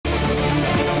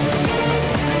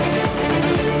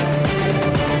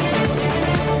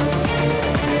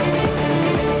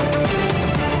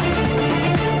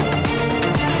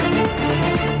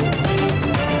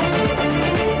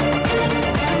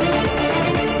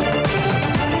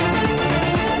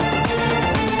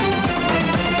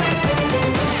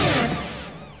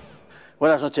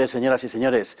noches, señoras y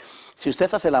señores. Si usted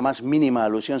hace la más mínima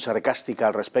alusión sarcástica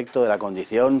al respecto de la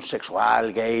condición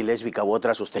sexual, gay, lésbica u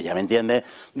otras, usted ya me entiende,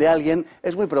 de alguien,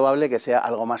 es muy probable que sea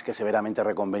algo más que severamente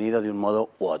reconvenido de un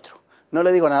modo u otro. No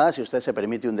le digo nada si usted se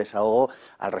permite un desahogo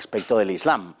al respecto del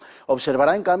Islam.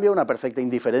 Observará, en cambio, una perfecta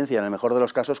indiferencia, en el mejor de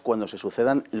los casos, cuando se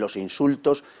sucedan los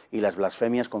insultos y las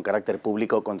blasfemias con carácter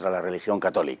público contra la religión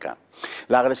católica.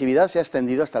 La agresividad se ha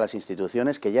extendido hasta las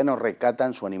instituciones que ya no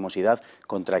recatan su animosidad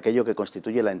contra aquello que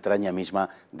constituye la entraña misma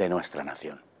de nuestra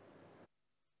nación.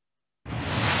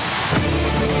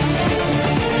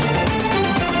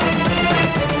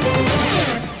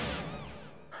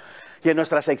 Y en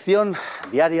nuestra sección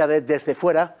diaria de Desde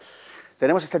Fuera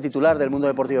tenemos este titular del Mundo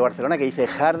Deportivo de Barcelona que dice: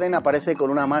 Harden aparece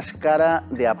con una máscara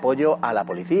de apoyo a la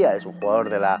policía. Es un jugador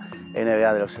de la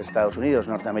NBA de los Estados Unidos,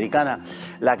 norteamericana,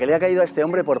 la que le ha caído a este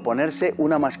hombre por ponerse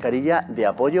una mascarilla de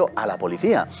apoyo a la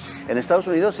policía. En Estados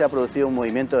Unidos se ha producido un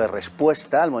movimiento de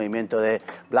respuesta al movimiento de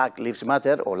Black Lives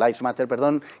Matter, o Lives Matter,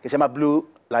 perdón, que se llama Blue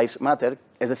Lives Matter,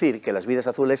 es decir, que las vidas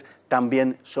azules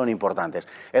también son importantes.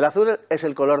 El azul es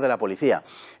el color de la policía.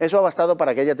 Eso ha bastado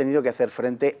para que haya tenido que hacer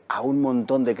frente a un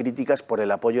montón de críticas por el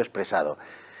apoyo expresado,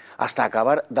 hasta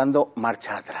acabar dando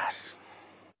marcha atrás.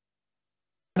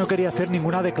 No quería hacer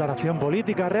ninguna declaración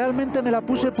política, realmente me la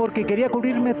puse porque quería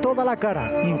cubrirme toda la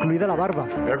cara, incluida la barba.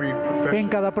 En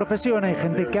cada profesión hay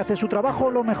gente que hace su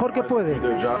trabajo lo mejor que puede.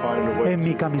 En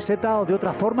mi camiseta o de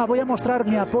otra forma voy a mostrar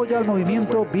mi apoyo al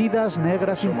movimiento Vidas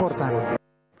Negras Importan.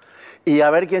 Y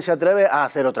a ver quién se atreve a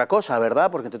hacer otra cosa,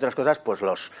 ¿verdad? Porque entre otras cosas, pues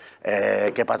los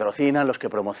que patrocinan, los que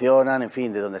promocionan, en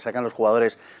fin, de donde sacan los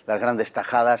jugadores las grandes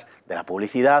tajadas de la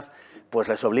publicidad, pues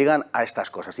les obligan a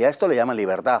estas cosas. Y a esto le llaman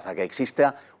libertad, a que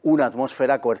exista una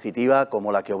atmósfera coercitiva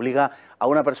como la que obliga a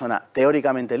una persona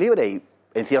teóricamente libre y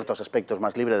en ciertos aspectos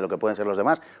más libre de lo que pueden ser los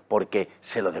demás, porque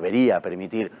se lo debería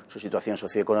permitir su situación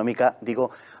socioeconómica,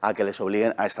 digo, a que les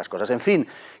obliguen a estas cosas. En fin,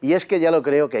 y es que ya lo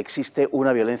creo que existe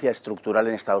una violencia estructural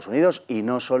en Estados Unidos y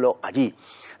no solo allí,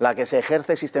 la que se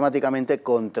ejerce sistemáticamente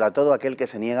contra todo aquel que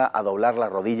se niega a doblar la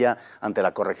rodilla ante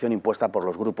la corrección impuesta por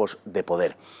los grupos de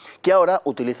poder, que ahora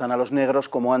utilizan a los negros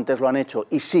como antes lo han hecho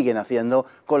y siguen haciendo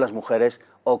con las mujeres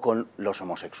o con los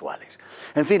homosexuales.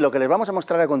 En fin, lo que les vamos a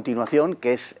mostrar a continuación,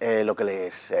 que es el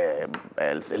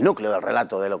núcleo del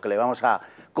relato de lo que le vamos a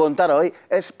contar hoy,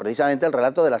 es precisamente el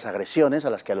relato de las agresiones a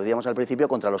las que aludíamos al principio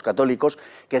contra los católicos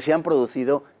que se han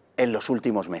producido en los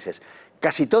últimos meses.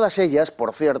 Casi todas ellas,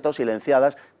 por cierto,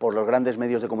 silenciadas por los grandes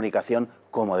medios de comunicación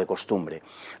como de costumbre.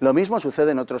 Lo mismo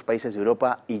sucede en otros países de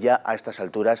Europa y ya a estas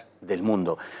alturas del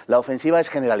mundo. La ofensiva es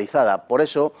generalizada, por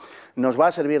eso nos va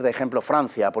a servir de ejemplo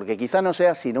Francia, porque quizá no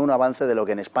sea sino un avance de lo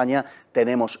que en España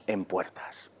tenemos en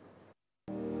puertas.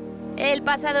 El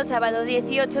pasado sábado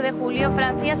 18 de julio,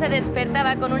 Francia se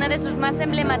despertaba con una de sus más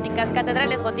emblemáticas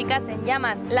catedrales góticas en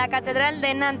llamas, la Catedral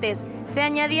de Nantes. Se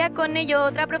añadía con ello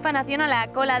otra profanación a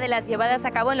la cola de las llevadas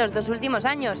a cabo en los 2 últimos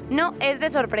años. No es de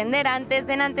sorprender, antes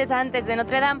de Nantes, antes de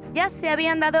Notre Dame, ya se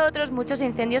habían dado otros muchos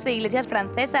incendios de iglesias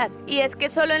francesas. Y es que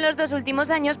solo en los 2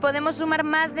 últimos años podemos sumar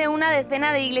más de una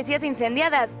decena de iglesias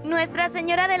incendiadas. Nuestra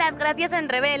Señora de las Gracias en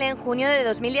Rebel en junio de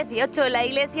 2018, la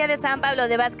iglesia de San Pablo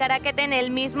de Bascaraquete en el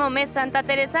mismo mes, Santa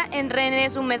Teresa en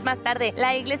Rennes un mes más tarde,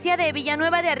 la iglesia de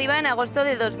Villanueva de Arriba en agosto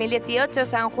de 2018,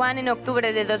 San Juan en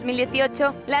octubre de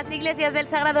 2018, las iglesias del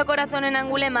Sagrado Corazón en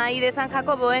Angulema y de San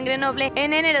Jacobo en Grenoble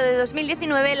en enero de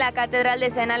 2019, la catedral de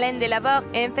Saint-Alain de la Bourg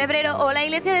en febrero o la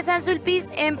iglesia de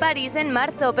Saint-Sulpice en París en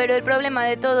marzo. Pero el problema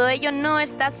de todo ello no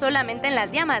está solamente en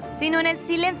las llamas, sino en el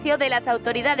silencio de las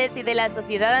autoridades y de la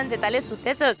sociedad ante tales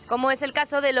sucesos, como es el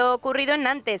caso de lo ocurrido en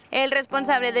Nantes. El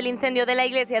responsable del incendio de la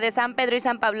iglesia de San Pedro y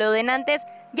San Pablo de Nantes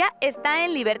ya está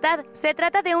en libertad. Se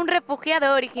trata de un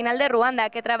refugiado original de Ruanda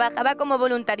que trabajaba como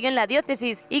voluntario en la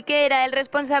diócesis y que era el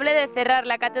responsable de cerrar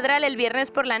la catedral el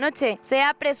viernes por la noche. Se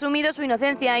ha presumido su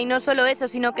inocencia y no solo eso,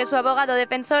 sino que su abogado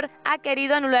defensor ha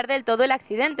querido anular del todo el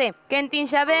accidente. Quentin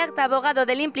Chabert, abogado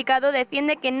del implicado,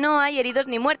 defiende que no hay heridos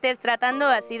ni muertes, tratando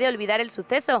así de olvidar el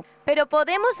suceso. ¿Pero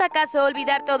podemos acaso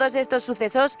olvidar todos estos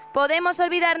sucesos? ¿Podemos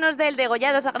olvidarnos del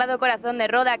degollado Sagrado Corazón de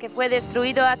Roda, que fue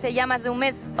destruido hace ya más de un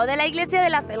mes, o de la iglesia de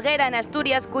la Felguera en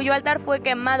Asturias, cuyo altar fue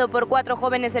quemado por 4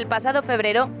 jóvenes el pasado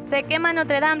febrero? Se quema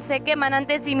Notre Dame, se quema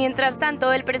Nantes y mientras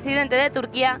tanto el presidente de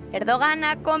Turquía, Erdogan,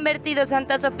 ha convertido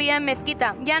Santa Sofía en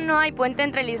mezquita. Ya no hay puente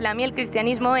entre el Islam y el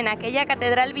cristianismo en aquella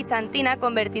catedral bizantina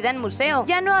convertida en museo.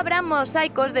 Ya no habrá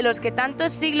mosaicos de los que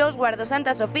tantos siglos guardó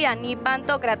Santa Sofía, ni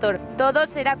Pantocrator. Todo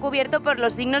será cubierto por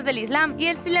los signos del Islam y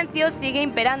el silencio sigue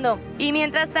imperando. Y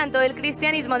mientras tanto el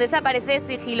cristianismo desaparece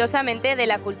sigilosamente de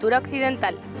la cultura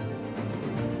occidental.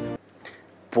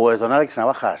 Pues don Alex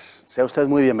Navajas, sea usted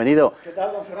muy bienvenido. ¿Qué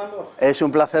tal, don Fernando? Es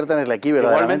un placer tenerle aquí,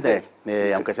 verdaderamente.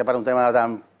 Igualmente. Aunque sea para un tema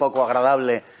tan poco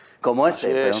agradable como este,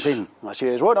 pero en fin. Así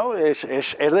es. Bueno,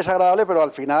 es desagradable, pero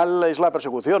al final es la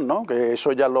persecución, ¿no? Que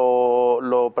eso ya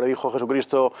lo predijo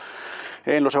Jesucristo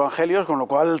en los Evangelios, con lo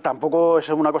cual tampoco es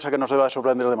una cosa que nos deba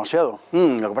sorprender demasiado.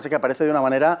 Lo que pasa es que aparece de una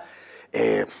manera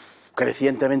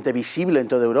crecientemente visible en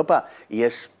toda Europa y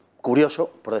es curioso,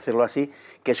 por decirlo así,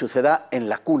 que suceda en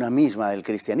la cuna misma del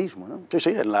cristianismo, ¿no? Sí,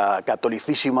 en la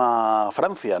catolicísima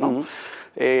Francia, ¿no?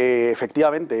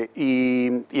 Efectivamente,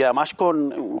 y además,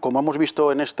 como hemos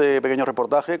visto en este pequeño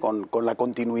reportaje, con la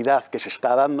continuidad que se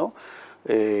está dando,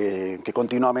 que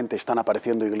continuamente están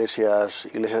apareciendo iglesias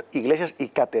y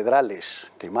catedrales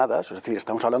quemadas, es decir,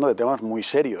 estamos hablando de temas muy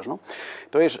serios, ¿no?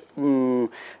 Entonces,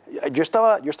 yo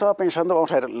estaba pensando,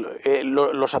 vamos a ver,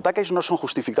 los ataques no son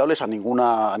justificables a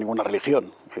ninguna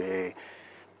religión,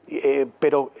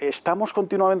 pero estamos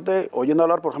continuamente oyendo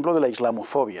hablar, por ejemplo, de la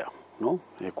islamofobia, ¿no?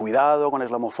 Cuidado con la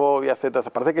islamofobia, etcétera.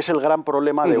 Parece que es el gran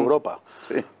problema de Europa.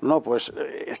 Sí. No, pues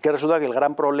es que resulta que el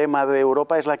gran problema de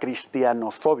Europa es la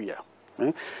cristianofobia.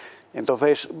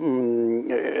 Entonces,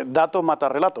 dato mata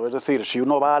relato, es decir, si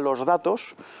uno va a los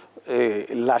datos,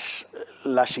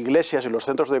 las iglesias y los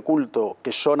centros de culto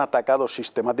que son atacados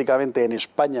sistemáticamente en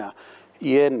España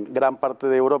y en gran parte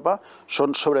de Europa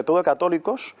son sobre todo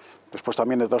católicos, después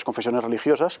también de otras confesiones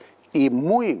religiosas, y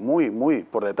muy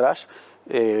por detrás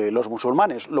los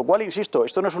musulmanes, lo cual, insisto,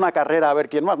 esto no es una carrera a ver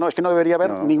quién más, no, es que no debería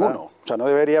haber ninguno, claro. O sea, no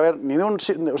debería haber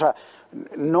o sea,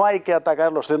 no hay que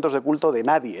atacar los centros de culto de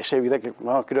nadie, es evidente,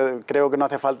 no, creo que no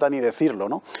hace falta ni decirlo,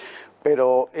 ¿no?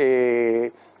 Pero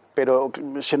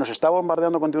se nos está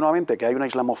bombardeando continuamente que hay una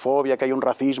islamofobia, que hay un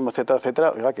racismo, etcétera,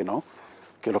 etcétera, oiga, que no,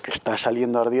 que lo que está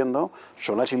saliendo ardiendo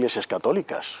son las iglesias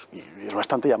católicas, y es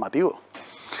bastante llamativo.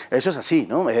 Eso es así,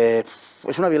 ¿no? Es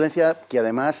una violencia que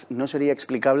además no sería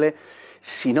explicable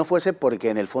si no fuese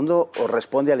porque en el fondo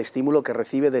responde al estímulo que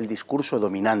recibe del discurso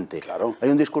dominante. Claro. Hay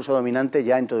un discurso dominante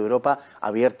ya en toda Europa,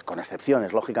 abierto, con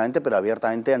excepciones, lógicamente, pero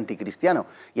abiertamente anticristiano.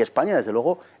 Y España, desde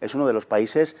luego, es uno de los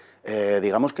países,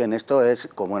 digamos que en esto es,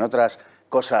 como en otras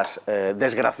cosas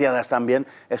desgraciadas también,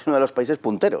 es uno de los países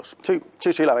punteros. Sí,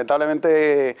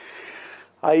 lamentablemente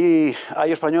hay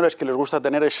españoles que les gusta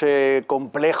tener ese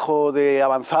complejo de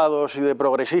avanzados y de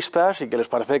progresistas y que les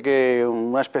parece que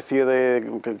una especie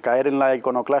de caer en la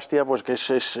iconoclastia pues que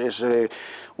es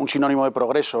un sinónimo de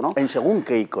progreso, ¿no? ¿En según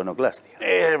qué iconoclastia?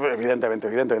 Evidentemente,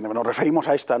 nos referimos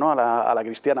a esta, ¿no? A la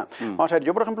cristiana. Vamos a ver,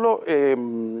 yo por ejemplo,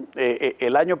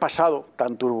 el año pasado,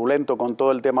 tan turbulento con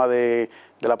todo el tema de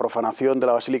la profanación de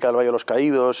la Basílica del Valle de los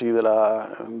Caídos y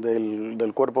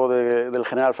del cuerpo del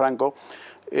general Franco,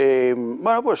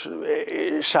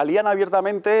 salían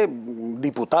abiertamente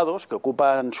diputados que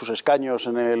ocupan sus escaños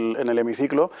en el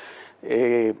hemiciclo,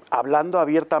 hablando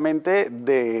abiertamente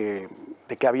de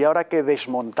que había ahora que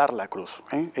desmontar la cruz.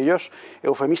 Ellos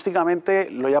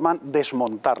eufemísticamente lo llaman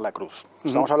desmontar la cruz.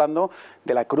 Estamos hablando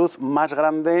de la cruz más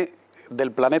grande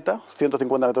del planeta,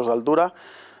 150 metros de altura,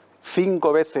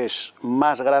 5 veces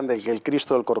más grande que el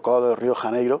Cristo del Corcovado de Río de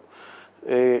Janeiro,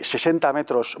 60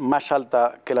 metros más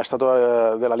alta que la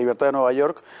Estatua de la Libertad de Nueva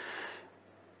York,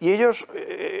 y ellos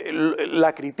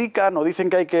la critican o dicen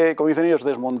que hay que, como dicen ellos,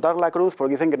 desmontar la cruz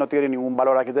porque dicen que no tiene ningún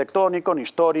valor arquitectónico, ni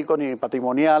histórico, ni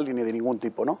patrimonial, ni de ningún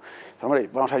tipo, ¿no? Pero, hombre,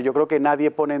 vamos a ver, yo creo que nadie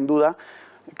pone en duda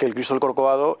que el Cristo del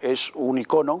Corcovado es un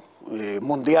icono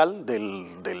mundial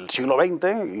del siglo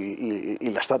XX y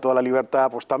la Estatua de la Libertad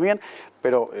pues también,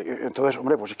 pero entonces,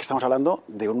 hombre, pues es que estamos hablando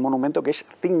de un monumento que es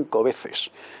 5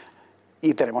 veces.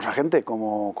 Y tenemos a gente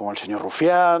como el señor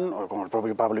Rufián, o como el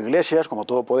propio Pablo Iglesias, como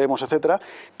Todo Podemos, etcétera,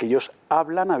 que ellos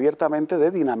hablan abiertamente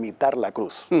de dinamitar la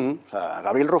cruz. O sea,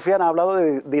 Gabriel Rufián ha hablado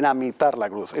de dinamitar la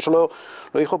cruz. Eso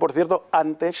lo dijo, por cierto,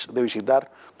 antes de visitar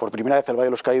por primera vez el Valle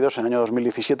de los Caídos en el año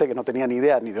 2017, que no tenía ni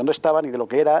idea ni de dónde estaba, ni de lo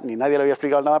que era, ni nadie le había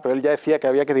explicado nada, pero él ya decía que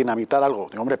había que dinamitar algo.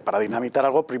 Digo, hombre, para dinamitar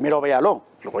algo primero véalo,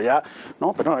 luego ya,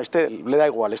 no, pero no, este le da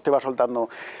igual, este va soltando.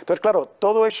 Entonces, claro,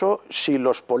 todo eso, si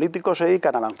los políticos se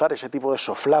dedican a lanzar ese tipo de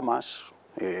soflamas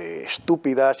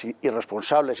estúpidas,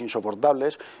 irresponsables,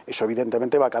 insoportables, eso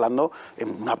evidentemente va calando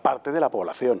en una parte de la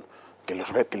población que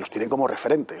los tienen como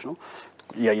referentes, ¿no?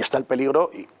 Y ahí está el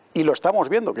peligro y lo estamos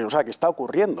viendo, que está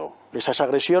ocurriendo. Esas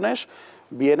agresiones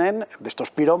vienen de estos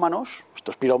pirómanos,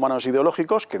 estos pirómanos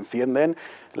ideológicos que encienden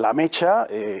la mecha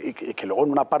y que luego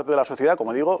en una parte de la sociedad,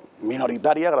 como digo,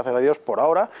 minoritaria, gracias a Dios por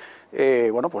ahora,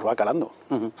 bueno, pues va calando.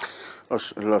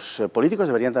 Los políticos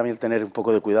deberían también tener un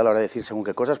poco de cuidado a la hora de decir según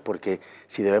qué cosas, porque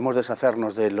si debemos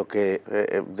deshacernos de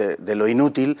lo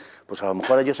inútil, pues a lo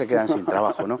mejor ellos se quedan sin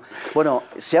trabajo, ¿no? Bueno,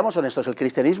 seamos honestos, el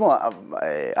cristianismo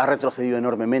ha retrocedido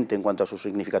enormemente en cuanto a su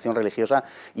significación religiosa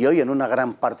y hoy en una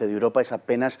gran parte de Europa es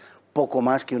apenas poco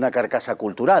más que una carcasa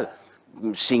cultural.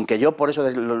 Sin que yo por eso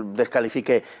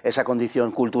descalifique esa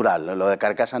condición cultural, lo de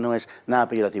carcasa no es nada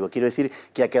peyorativo. Quiero decir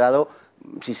que ha quedado,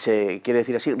 si se quiere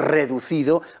decir así,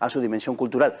 reducido a su dimensión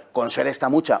cultural, con ser esta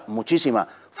muchísima,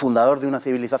 fundador de una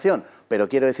civilización, pero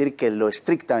quiero decir que lo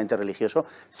estrictamente religioso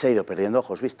se ha ido perdiendo a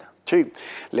ojos vista. Sí,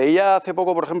 leía hace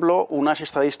poco, por ejemplo, unas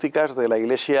estadísticas de la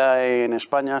Iglesia en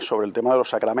España sobre el tema de los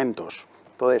sacramentos.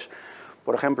 Entonces,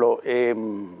 por ejemplo,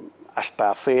 hasta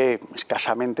hace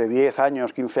escasamente 10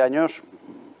 años, 15 años,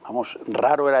 vamos,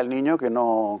 raro era el niño que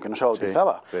no se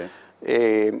bautizaba. Sí,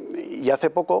 sí. Y hace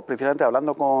poco, precisamente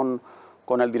hablando con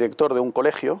el director de un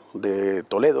colegio de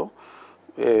Toledo,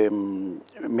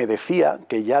 me decía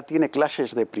que ya tiene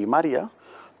clases de primaria,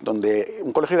 donde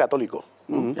un colegio católico,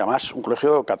 y además un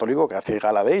colegio católico que hace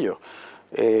gala de ello,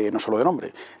 no solo de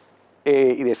nombre.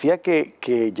 Y decía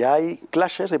que ya hay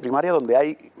clases de primaria donde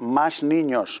hay más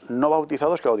niños no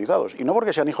bautizados que bautizados. Y no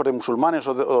porque sean hijos de musulmanes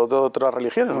o de otras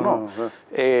religiones, no.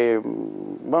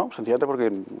 Bueno, sencillamente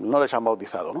porque no les han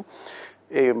bautizado, ¿no?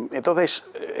 Entonces,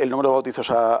 el número de bautizos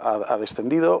ha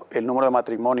descendido, el número de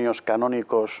matrimonios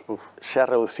canónicos se ha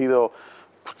reducido,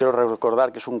 pues quiero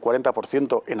recordar que es un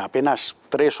 40% en apenas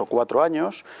 3 o 4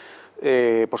 años.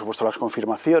 Por supuesto, las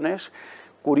confirmaciones.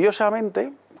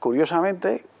 Curiosamente,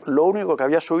 lo único que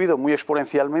había subido muy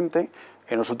exponencialmente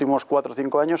en los últimos 4 o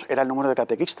 5 años era el número de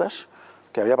catequistas,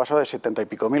 que había pasado de 70 y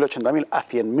pico mil, 80 mil a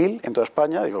 100 mil en toda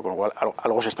España. Digo, con lo cual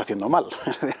algo se está haciendo mal.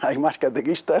 Hay más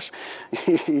catequistas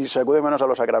y se acude menos a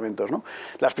los sacramentos, ¿no?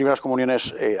 Las primeras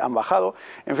comuniones han bajado.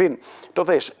 En fin,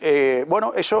 entonces,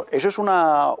 bueno, eso es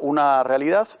una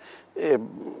realidad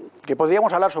que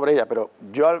podríamos hablar sobre ella, pero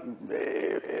yo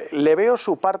le veo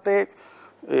su parte.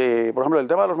 Por ejemplo, el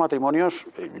tema de los matrimonios,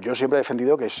 yo siempre he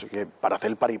defendido que para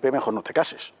hacer el paripé mejor no te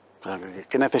cases. O sea,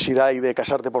 ¿qué necesidad hay de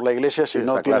casarte por la iglesia si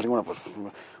no tienes ninguna? Pues,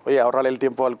 oye, ahorrarle el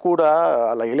tiempo al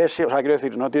cura, a la iglesia, o sea, quiero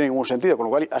decir, no tiene ningún sentido, con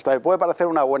lo cual hasta me puede parecer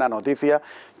una buena noticia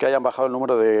que hayan bajado el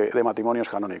número de matrimonios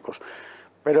canónicos.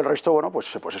 Pero el resto, bueno,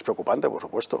 pues es preocupante, por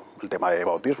supuesto. El tema de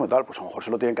bautismo y tal, pues a lo mejor se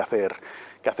lo tienen que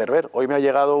hacer ver. Hoy me ha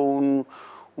llegado un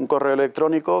correo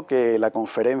electrónico que la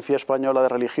Conferencia Española de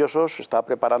Religiosos está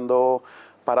preparando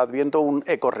para Adviento un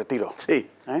ecorretiro. Sí,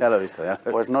 ya lo he visto. Ya.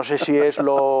 Pues no sé si es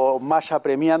lo más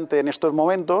apremiante en estos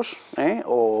momentos,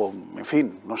 o, en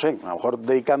fin, no sé, a lo mejor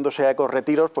dedicándose a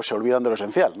ecorretiros, pues se olvidan de lo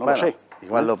esencial, no lo sé.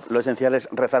 Igual lo esencial es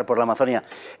rezar por la Amazonía.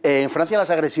 En Francia las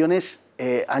agresiones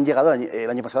han llegado el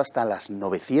año pasado hasta las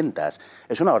 900.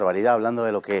 Es una barbaridad hablando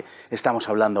de lo que estamos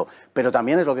hablando, pero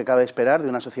también es lo que cabe esperar de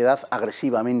una sociedad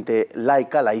agresivamente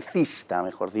laica, laicista,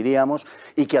 mejor diríamos,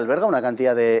 y que alberga una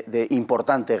cantidad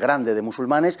importante, grande de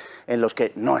musulmanes, en los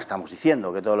que no estamos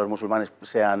diciendo que todos los musulmanes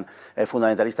sean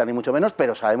fundamentalistas ni mucho menos,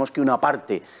 pero sabemos que una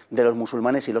parte de los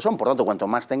musulmanes sí lo son. Por tanto, cuanto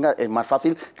más tengas, es más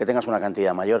fácil que tengas una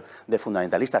cantidad mayor de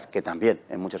fundamentalistas, que también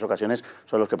en muchas ocasiones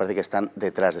son los que parece que están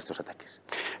detrás de estos ataques.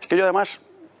 Es que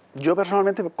yo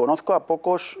personalmente conozco a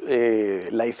pocos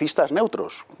laicistas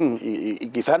neutros y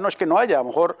quizás no es que no haya, a lo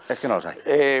mejor... Es que no los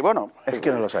hay. Bueno... Es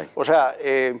que no los hay. O sea,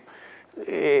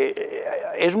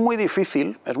 es muy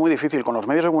difícil con los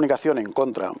medios de comunicación en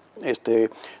contra.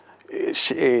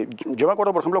 Yo me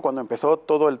acuerdo, por ejemplo, cuando empezó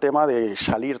todo el tema de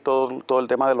salir, todo el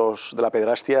tema de la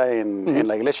pederastia en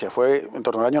la iglesia. Fue en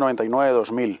torno al año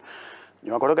 99-2000. Yo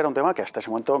me acuerdo que era un tema que hasta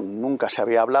ese momento nunca se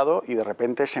había hablado y de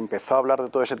repente se empezó a hablar de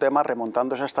todo ese tema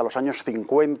remontándose hasta los años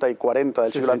 50 y 40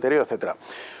 del siglo anterior, etc.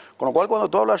 Con lo cual,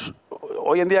 cuando tú hablas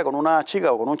hoy en día con una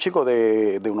chica o con un chico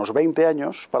de unos 20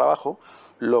 años para abajo,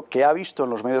 lo que ha visto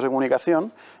en los medios de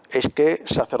comunicación es que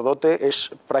sacerdote es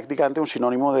prácticamente un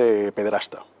sinónimo de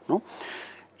pederasta, ¿no?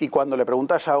 Y cuando le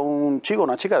preguntas a un chico o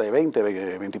una chica de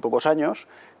 20 y pocos años,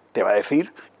 te va a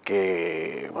decir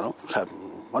que, bueno, o sea,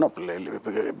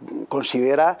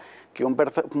 considera que un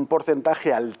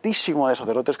porcentaje altísimo de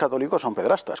sacerdotes católicos son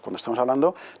pederastas, cuando estamos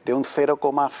hablando de un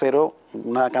 0,0,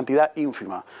 una cantidad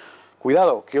ínfima.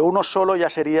 Cuidado, que uno solo ya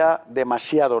sería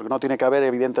demasiado, que no tiene que haber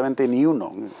evidentemente ni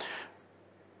uno.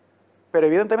 Pero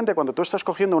evidentemente cuando tú estás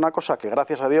cogiendo una cosa que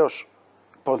gracias a Dios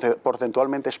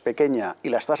porcentualmente es pequeña y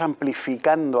la estás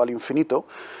amplificando al infinito,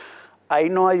 ahí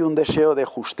no hay un deseo de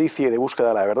justicia y de búsqueda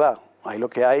de la verdad. Ahí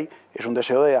lo que hay es un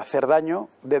deseo de hacer daño,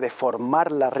 de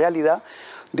deformar la realidad,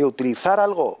 de utilizar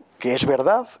algo que es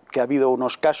verdad que ha habido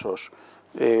unos casos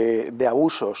de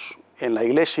abusos en la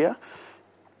Iglesia.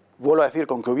 Vuelvo a decir,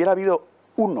 con que hubiera habido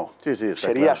uno,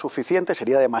 sería suficiente,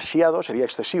 sería demasiado, sería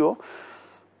excesivo,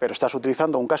 pero estás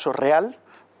utilizando un caso real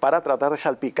para tratar de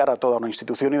salpicar a toda una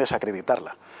institución y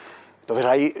desacreditarla. Entonces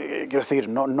ahí, quiero decir,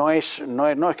 no es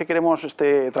que queremos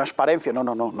transparencia,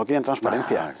 no quieren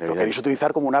transparencia, lo queréis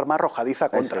utilizar como un arma arrojadiza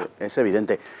contra. Es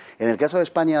evidente. En el caso de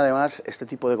España, además, este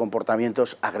tipo de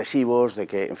comportamientos agresivos, de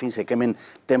que, en fin, se quemen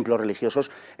templos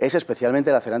religiosos, es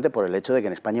especialmente lacerante por el hecho de que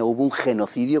en España hubo un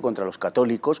genocidio contra los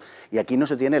católicos y aquí no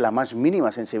se tiene la más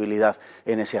mínima sensibilidad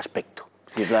en ese aspecto,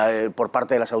 es decir, por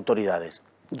parte de las autoridades.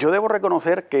 Yo debo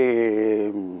reconocer que,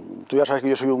 tú ya sabes que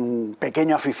yo soy un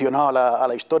pequeño aficionado a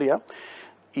la historia,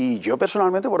 y yo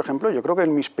personalmente, por ejemplo, yo creo que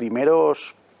en mis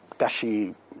primeros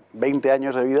casi 20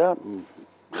 años de vida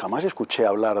jamás escuché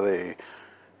hablar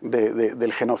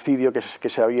del genocidio que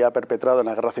se había perpetrado en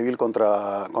la guerra civil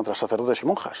contra sacerdotes y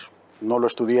monjas. No lo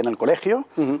estudié en el colegio,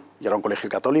 yo era un colegio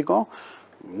católico,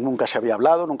 nunca se había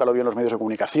hablado, nunca lo vi en los medios de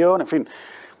comunicación, en fin.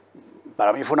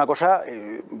 Para mí fue una cosa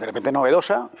de repente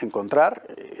novedosa encontrar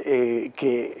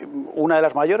que una de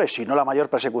las mayores, si no la mayor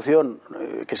persecución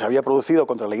que se había producido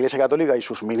contra la Iglesia Católica y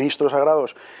sus ministros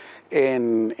sagrados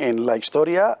en la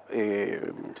historia,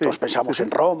 todos pensamos en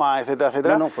Roma, etcétera,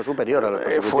 etcétera. No, fue superior a la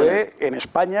persecución. Fue en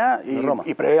España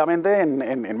y previamente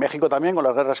en México también con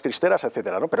las guerras cristeras,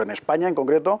 etcétera, ¿no? Pero en España en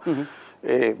concreto,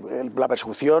 la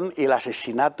persecución y el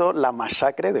asesinato, la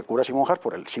masacre de curas y monjas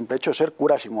por el simple hecho de ser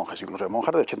curas y monjas, incluso de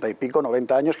monjas de 80 y pico,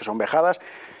 90 años que son vejadas,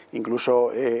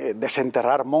 incluso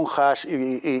desenterrar monjas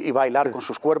y bailar con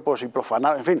sus cuerpos y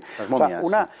profanar, en fin, las momias, o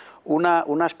sea,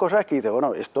 unas cosas que dice,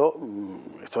 bueno, esto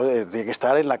tiene que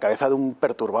estar en la cabeza de un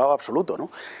perturbado absoluto, ¿no?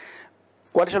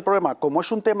 ¿Cuál es el problema? Como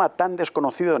es un tema tan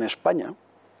desconocido en España,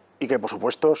 y que, por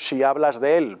supuesto, si hablas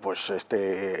de él, pues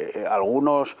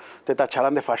algunos te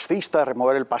tacharán de fascista,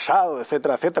 remover el pasado,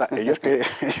 etcétera, etcétera. Ellos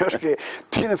que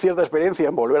tienen cierta experiencia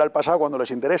en volver al pasado cuando les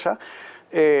interesa,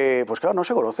 pues claro, no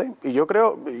se conoce. Y yo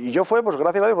creo, fue, pues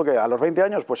gracias a Dios, porque a los 20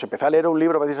 años pues empecé a leer un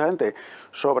libro precisamente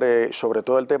sobre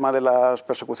todo el tema de las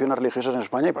persecuciones religiosas en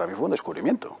España, y para mí fue un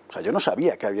descubrimiento. O sea, yo no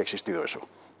sabía que había existido eso.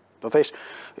 Entonces,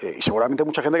 y seguramente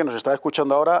mucha gente que nos está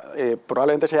escuchando ahora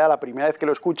probablemente sea la primera vez que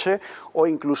lo escuche o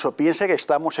incluso piense que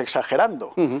estamos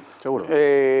exagerando. Seguro.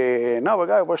 No,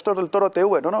 porque pues esto es del Toro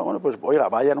TV. No, bueno, pues oiga,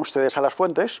 vayan ustedes a las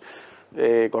fuentes,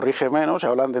 corrígeme, ¿no? Se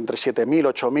hablan de entre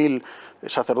 7.000, 8.000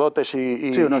 sacerdotes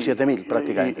y unos 7.000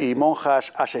 prácticamente. Y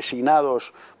monjas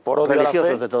asesinados por odio religiosos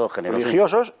a la fe, de todo género.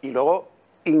 Religiosos, y luego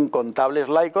incontables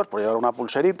laicos por llevar una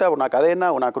pulserita, una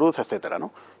cadena, una cruz, etcétera,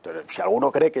 ¿no? Entonces, si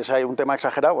alguno cree que es un tema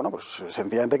exagerado, bueno, pues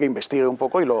sencillamente que investigue un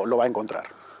poco y lo va a encontrar.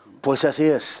 Pues así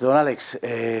es, don Alex,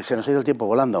 se nos ha ido el tiempo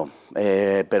volando,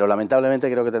 pero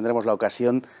lamentablemente creo que tendremos la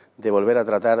ocasión de volver a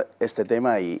tratar este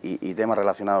tema y temas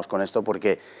relacionados con esto,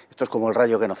 porque esto es como el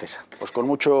rayo que no cesa. Pues con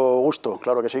mucho gusto,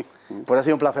 claro que sí. Pues ha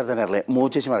sido un placer tenerle.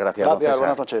 Muchísimas gracias, don César.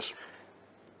 Buenas noches.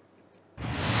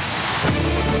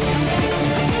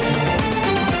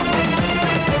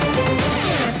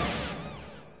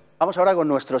 Vamos ahora con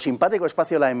nuestro simpático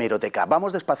espacio La Hemeroteca.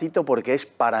 Vamos despacito porque es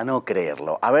para no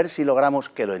creerlo. A ver si logramos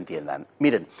que lo entiendan.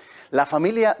 Miren, la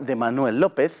familia de Manuel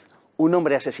López, un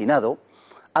hombre asesinado,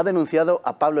 ha denunciado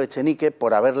a Pablo Echenique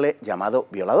por haberle llamado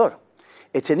violador.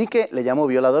 Echenique le llamó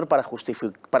violador para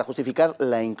justificar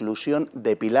la inclusión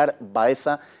de Pilar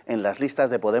Baeza en las listas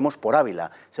de Podemos por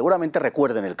Ávila. Seguramente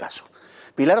recuerden el caso.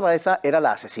 Pilar Baeza era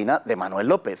la asesina de Manuel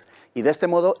López y de este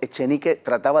modo Echenique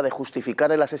trataba de justificar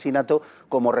el asesinato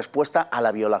como respuesta a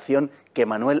la violación que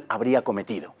Manuel habría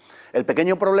cometido. El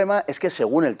pequeño problema es que,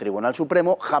 según el Tribunal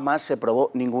Supremo, jamás se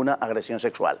probó ninguna agresión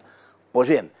sexual. Pues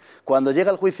bien, cuando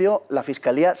llega el juicio, la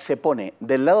Fiscalía se pone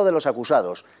del lado de los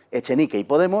acusados, Echenique y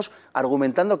Podemos,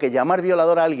 argumentando que llamar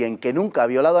violador a alguien que nunca ha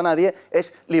violado a nadie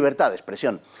es libertad de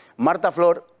expresión. Marta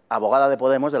Flor, abogada de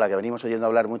Podemos, de la que venimos oyendo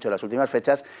hablar mucho en las últimas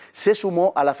fechas, se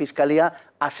sumó a la Fiscalía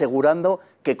asegurando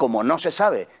que, como no se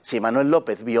sabe si Manuel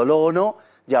López violó o no,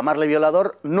 llamarle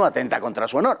violador no atenta contra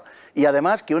su honor. Y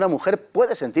además que una mujer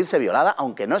puede sentirse violada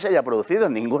aunque no se haya producido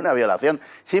ninguna violación,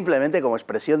 simplemente como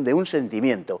expresión de un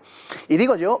sentimiento. Y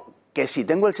digo yo que si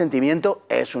tengo el sentimiento,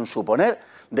 es un suponer,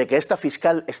 de que esta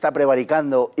fiscal está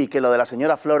prevaricando y que lo de la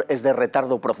señora Flor es de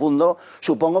retardo profundo,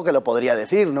 supongo que lo podría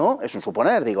decir, ¿no? Es un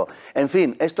suponer, digo. En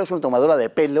fin, esto es una tomadura de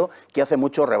pelo que hace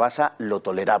mucho rebasa lo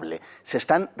tolerable. Se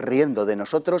están riendo de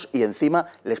nosotros y encima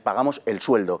les pagamos el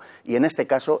sueldo. Y en este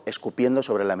caso, escupiendo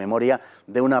sobre la memoria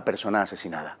de una persona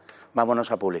asesinada.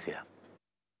 Vámonos a publicidad.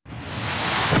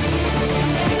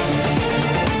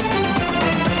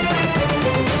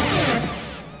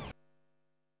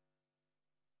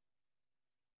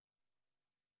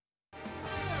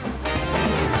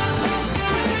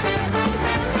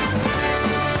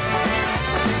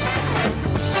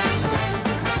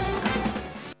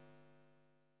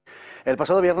 El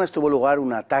pasado viernes tuvo lugar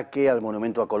un ataque al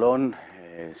monumento a Colón,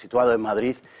 situado en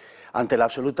Madrid, ante la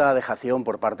absoluta dejación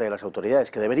por parte de las autoridades,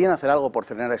 que deberían hacer algo por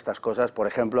frenar estas cosas, por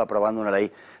ejemplo, aprobando una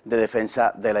ley de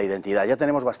defensa de la identidad. Ya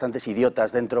tenemos bastantes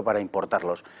idiotas dentro para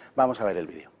importarlos. Vamos a ver el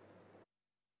vídeo.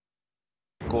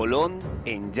 Colón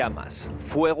en llamas,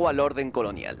 fuego al orden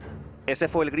colonial. Ese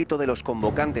fue el grito de los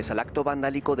convocantes al acto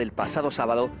vandálico del pasado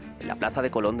sábado en la Plaza de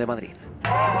Colón de Madrid.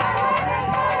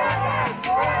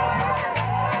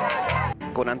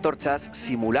 Con antorchas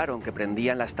simularon que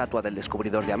prendían la estatua del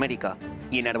descubridor de América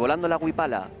y enarbolando la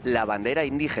huipala, la bandera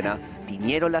indígena,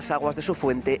 tiñeron las aguas de su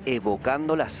fuente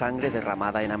evocando la sangre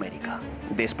derramada en América.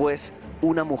 Después,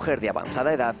 una mujer de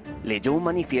avanzada edad leyó un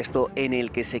manifiesto en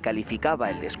el que se calificaba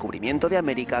el descubrimiento de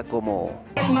América como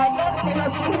el mayor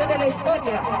genocidio de la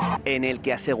historia, en el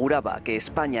que aseguraba que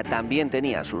España también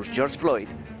tenía sus George Floyd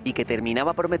y que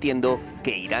terminaba prometiendo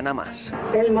que irán a más.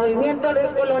 El movimiento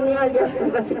decolonial y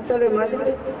antirracista de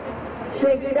Madrid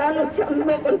seguirá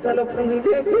luchando contra los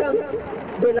privilegios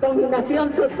de la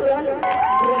dominación social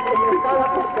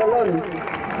representada por Colón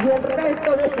y el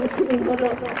resto de sus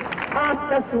símbolos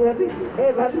hasta su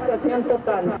erradicación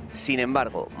total. Sin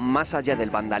embargo, más allá del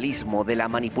vandalismo, de la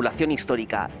manipulación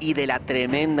histórica y de la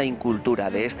tremenda incultura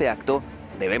de este acto,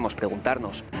 debemos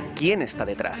preguntarnos, ¿quién está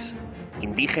detrás?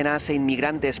 ¿Indígenas e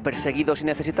inmigrantes perseguidos y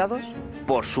necesitados?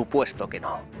 Por supuesto que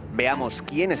no. Veamos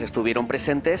quiénes estuvieron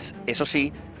presentes, eso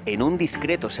sí, en un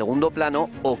discreto segundo plano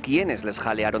o quiénes les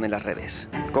jalearon en las redes.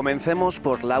 Comencemos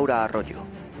por Laura Arroyo.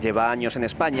 Lleva años en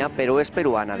España, pero es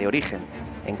peruana de origen.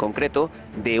 En concreto,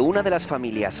 de una de las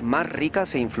familias más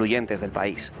ricas e influyentes del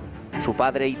país. Su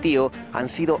padre y tío han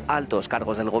sido altos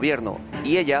cargos del gobierno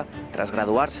y ella, tras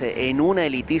graduarse en una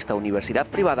elitista universidad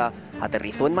privada,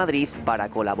 aterrizó en Madrid para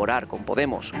colaborar con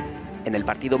Podemos. En el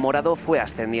Partido Morado fue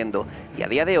ascendiendo y a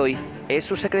día de hoy es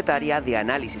su secretaria de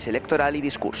Análisis Electoral y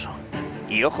Discurso.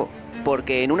 Y ojo,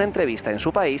 porque en una entrevista en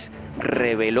su país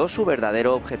reveló su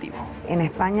verdadero objetivo. En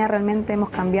España realmente hemos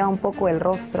cambiado un poco el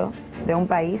rostro de un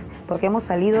país porque hemos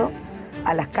salido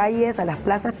a las calles, a las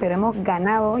plazas, pero hemos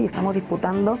ganado y estamos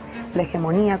disputando la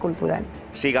hegemonía cultural.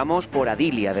 Sigamos por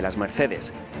Adilia de las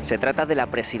Mercedes. Se trata de la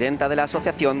presidenta de la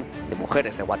Asociación de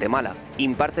Mujeres de Guatemala.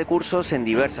 Imparte cursos en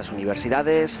diversas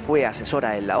universidades, fue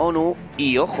asesora en la ONU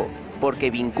y, ojo, porque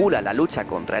vincula la lucha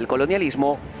contra el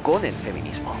colonialismo con el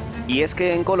feminismo. Y es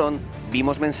que en Colón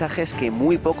vimos mensajes que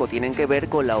muy poco tienen que ver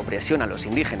con la opresión a los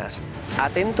indígenas.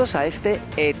 Atentos a este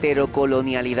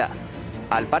heterocolonialidad.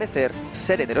 Al parecer,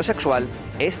 ser heterosexual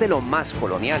es de lo más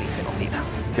colonial y genocida.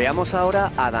 Veamos ahora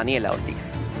a Daniela Ortiz.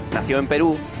 Nació en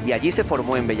Perú y allí se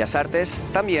formó en Bellas Artes,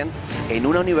 también en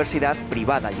una universidad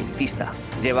privada y elitista.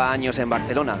 Lleva años en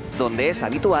Barcelona, donde es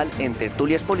habitual en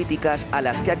tertulias políticas a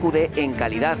las que acude en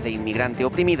calidad de inmigrante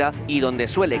oprimida y donde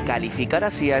suele calificar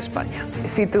así a España.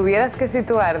 Si tuvieras que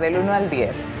situar del 1 al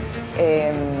 10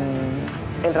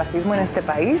 el racismo en este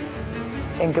país,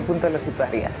 ¿en qué punto lo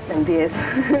situarías? En 10.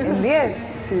 ¿En 10?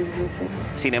 Sí.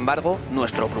 Sin embargo,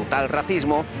 nuestro brutal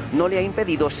racismo no le ha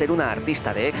impedido ser una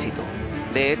artista de éxito.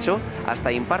 De hecho,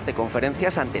 hasta imparte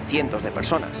conferencias ante cientos de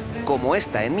personas, como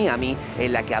esta en Miami,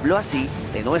 en la que habló así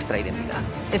de nuestra identidad.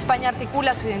 España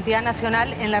articula su identidad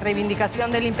nacional en la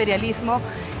reivindicación del imperialismo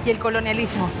y el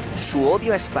colonialismo. Su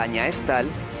odio a España es tal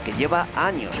que lleva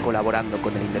años colaborando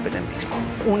con el independentismo.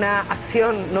 Una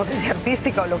acción, no sé si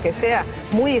artística o lo que sea,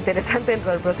 muy interesante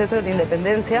dentro del proceso de la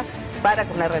independencia para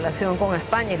con la relación con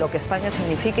España y lo que España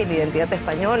significa y la identidad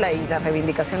española y las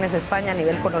reivindicaciones de España a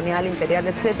nivel colonial, imperial,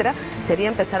 etcétera, sería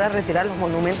empezar a retirar los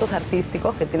monumentos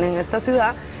artísticos que tienen esta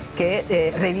ciudad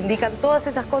que reivindican todas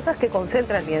esas cosas que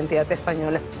concentran la identidad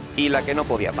española. Y la que no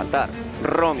podía faltar,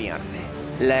 Romy Arce.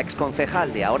 La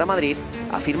exconcejal de Ahora Madrid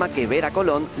afirma que ver a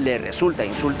Colón le resulta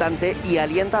insultante y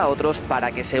alienta a otros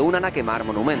para que se unan a quemar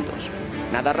monumentos.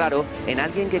 Nada raro en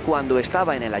alguien que cuando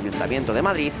estaba en el Ayuntamiento de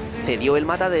Madrid cedió el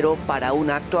matadero para un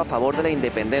acto a favor de la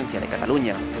independencia de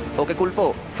Cataluña, o que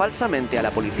culpó falsamente a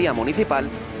la policía municipal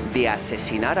de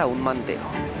asesinar a un mantero.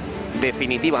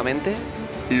 Definitivamente,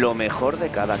 lo mejor de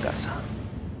cada casa.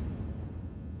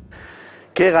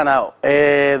 ¿Qué he ganado?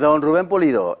 Don Rubén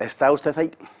Pulido, ¿está usted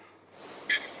ahí?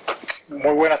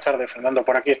 Muy buenas tardes, Fernando,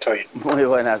 por aquí estoy. Muy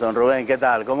buenas, don Rubén, ¿qué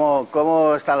tal?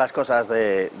 ¿Cómo están las cosas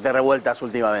de revueltas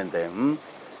últimamente?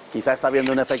 Quizá está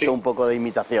habiendo un efecto un poco de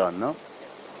imitación, ¿no?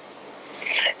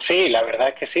 Sí, la verdad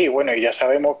es que sí. Bueno, y ya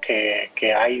sabemos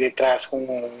que hay detrás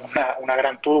una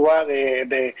gran turba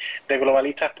de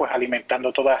globalistas pues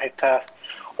alimentando todas estas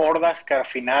hordas que al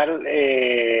final,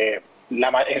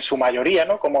 en su mayoría,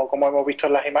 ¿no? Como hemos visto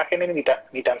en las imágenes,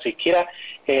 ni tan siquiera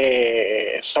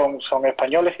son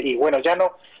españoles. Y bueno, ya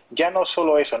no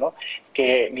solo eso, ¿no?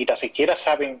 Que ni tan siquiera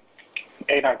saben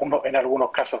en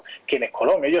algunos casos quién es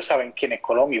Colón. Ellos saben quién es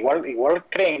Colón, igual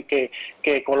creen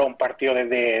que Colón partió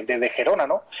desde Gerona,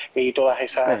 ¿no? Y todas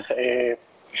esas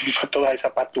toda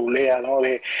esa patulea, ¿no?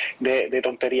 de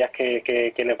tonterías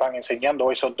que les van enseñando,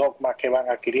 o esos dogmas que van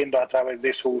adquiriendo a través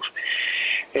de sus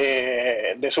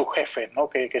jefes, ¿no?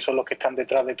 que son los que están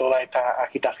detrás de toda esta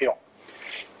agitación.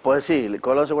 Pues sí,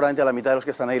 Colón seguramente a la mitad de los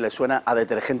que están ahí les suena a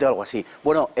detergente o algo así.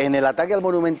 Bueno, en el ataque al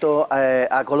monumento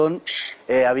a Colón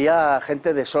había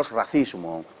gente de SOS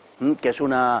Racismo, que es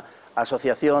una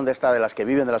asociación de las que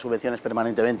viven de las subvenciones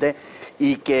permanentemente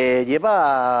y que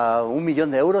lleva 1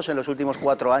 millón de euros en los últimos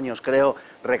 4 años, creo,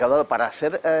 recaudado para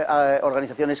ser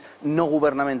organizaciones no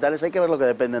gubernamentales. Hay que ver lo que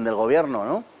dependen del gobierno,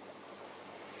 ¿no?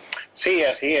 Sí,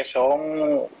 así es.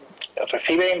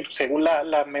 Reciben, según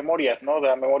las memorias, ¿no? De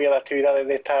la memoria de actividades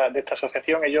de esta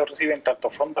asociación, ellos reciben tanto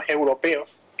fondos europeos,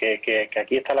 que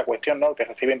aquí está la cuestión, ¿no? Que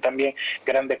reciben también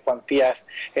grandes cuantías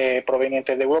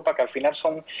provenientes de Europa, que al final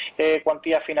son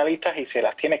cuantías finalistas y se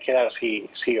las tienes que dar sí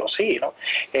o sí, ¿no?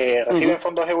 Reciben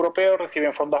fondos europeos,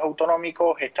 reciben fondos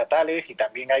autonómicos, estatales, y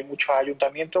también hay muchos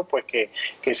ayuntamientos pues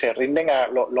que se rinden a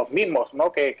los mismos,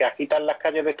 ¿no? Que agitan las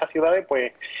calles de estas ciudades,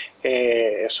 pues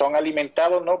son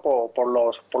alimentados, ¿no? por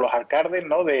los alcaldes,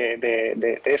 ¿no?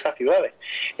 de esas ciudades.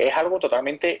 Es algo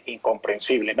totalmente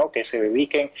incomprensible, ¿no? Que se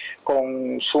dediquen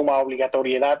con suma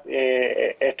obligatoriedad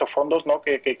estos fondos, ¿no?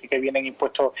 que vienen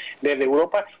impuestos desde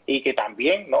Europa, y que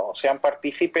también, ¿no? sean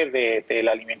partícipes de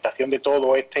la alimentación de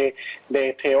todo este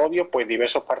odio, pues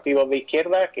diversos partidos de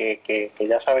izquierda que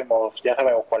ya sabemos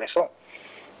cuáles son.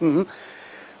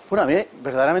 Bueno, a mí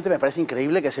verdaderamente me parece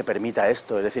increíble que se permita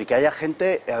esto, es decir, que haya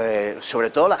gente, sobre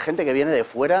todo la gente que viene de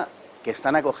fuera, que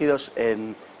están acogidos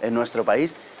en nuestro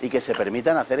país, y que se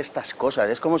permitan hacer estas cosas.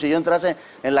 Es como si yo entrase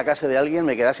en la casa de alguien,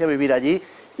 me quedase a vivir allí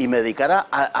y me dedicara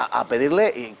a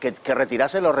pedirle que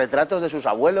retirase los retratos de sus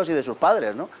abuelos y de sus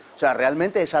padres, ¿no? O sea,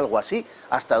 realmente es algo así.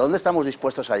 ¿Hasta dónde estamos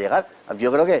dispuestos a llegar?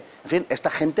 Yo creo que, en fin, esta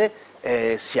gente,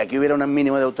 si aquí hubiera un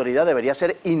mínimo de autoridad, debería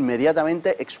ser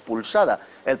inmediatamente expulsada.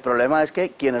 El problema es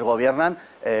que quienes gobiernan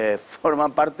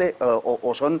forman parte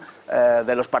o son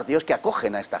de los partidos que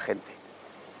acogen a esta gente.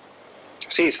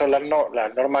 Sí, son las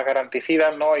normas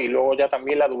garanticidas, ¿no? Y luego ya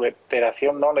también la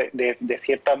adulteración, ¿no? de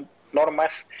ciertas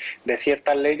normas, de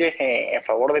ciertas leyes en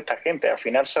favor de esta gente. Al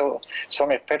final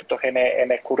son expertos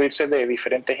en escurrirse de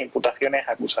diferentes imputaciones,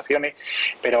 acusaciones,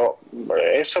 pero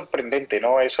es sorprendente,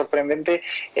 ¿no? Es sorprendente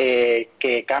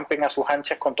que campen a sus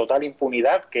anchas con total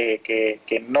impunidad,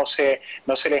 que no se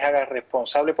les haga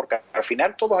responsable, porque al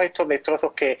final todos estos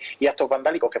destrozos y actos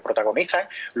vandálicos que protagonizan,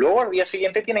 luego al día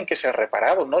siguiente tienen que ser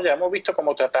reparados, ¿no? Ya hemos visto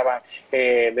cómo trataban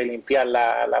de limpiar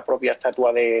la propia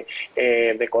estatua de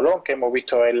Colón, que hemos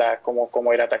visto en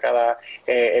cómo era atacada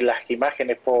en las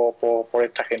imágenes por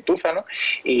esta gentuza, ¿no?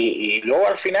 Y luego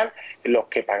al final los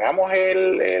que pagamos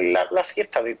la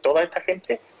fiesta de toda esta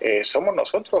gente somos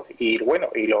nosotros. Y bueno,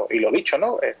 y lo dicho,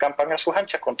 ¿no? Campan a sus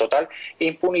anchas con total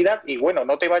impunidad, y bueno,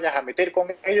 no te vayas a meter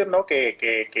con ellos, ¿no?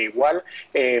 Que igual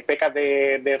pecas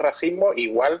de racismo,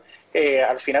 igual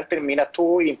al final terminas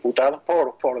tú imputado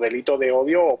por delito de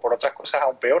odio o por otras cosas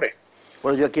aún peores.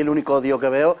 Bueno, yo aquí el único odio que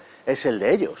veo es el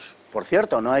de ellos. Por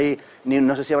cierto, no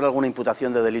sé si habrá alguna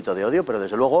imputación de delito de odio, pero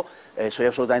desde luego soy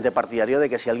absolutamente partidario de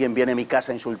que si alguien viene a mi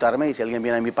casa a insultarme y si alguien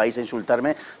viene a mi país a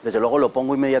insultarme, desde luego lo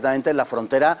pongo inmediatamente en la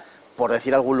frontera, por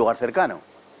decir algún lugar cercano.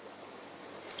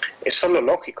 Eso es lo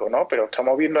lógico, ¿no? Pero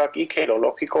estamos viendo aquí que lo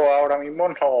lógico ahora mismo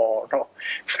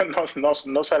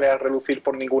no sale a relucir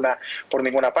por ninguna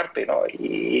parte, ¿no?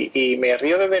 Y me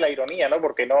río desde la ironía, ¿no?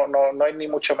 Porque no es ni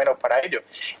mucho menos para ello.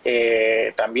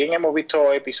 También hemos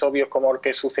visto episodios como el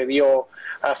que sucedió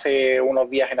hace unos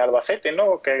días en Albacete,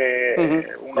 ¿no?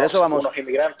 Que unos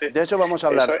inmigrantes. De eso vamos a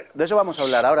hablar. De eso vamos a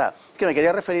hablar. Ahora, que me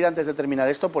quería referir antes de terminar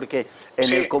esto, porque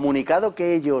en el comunicado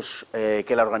que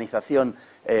la organización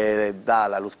da a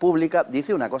la luz pública,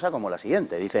 dice una cosa como la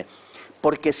siguiente, dice: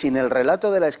 porque sin el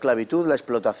relato de la esclavitud, la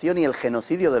explotación y el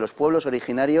genocidio de los pueblos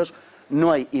originarios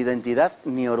no hay identidad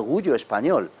ni orgullo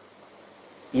español.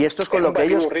 Y esto es con lo que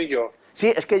ellos...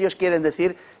 Sí, es que ellos quieren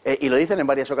decir, y lo dicen en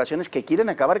varias ocasiones, que quieren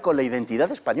acabar con la identidad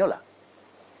española.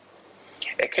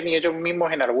 Es que ni ellos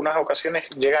mismos en algunas ocasiones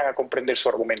llegan a comprender su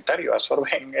argumentario,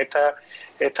 absorben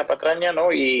esta patraña,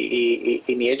 ¿no? Y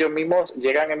ni ellos mismos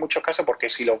llegan en muchos casos, porque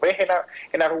si los ves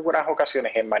en algunas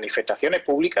ocasiones en manifestaciones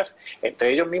públicas,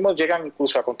 entre ellos mismos llegan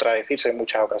incluso a contradecirse en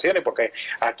muchas ocasiones, porque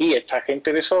aquí está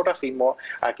gente de racismo,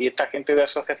 aquí está gente de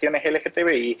asociaciones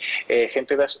LGTBI,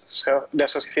 gente de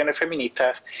asociaciones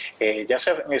feministas. Ya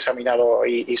se han examinado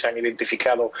y se han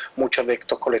identificado muchos de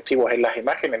estos colectivos en las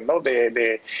imágenes, ¿no?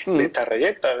 de estas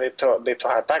reyertas, de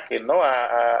estos ataques, ¿no?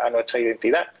 a nuestra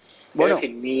identidad. Bueno, es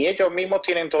decir, ni ellos mismos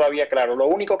tienen todavía claro. Lo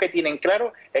único que tienen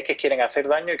claro es que quieren hacer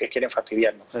daño y que quieren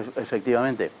fastidiarnos.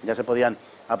 Efectivamente, ya se podían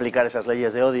aplicar esas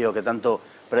leyes de odio que tanto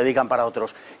predican para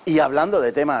otros. Y hablando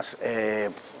de temas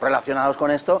relacionados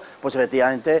con esto, pues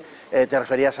efectivamente te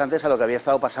referías antes a lo que había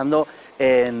estado pasando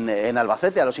en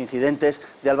Albacete, a los incidentes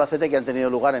de Albacete que han tenido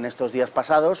lugar en estos días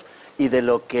pasados y de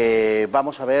lo que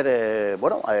vamos a ver,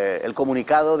 el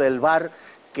comunicado del bar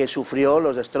que sufrió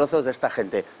los destrozos de esta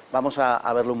gente. Vamos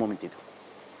a verlo un momentito.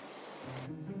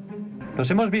 Nos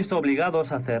hemos visto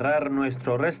obligados a cerrar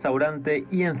nuestro restaurante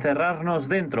y encerrarnos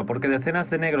dentro porque decenas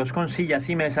de negros con sillas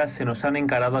y mesas se nos han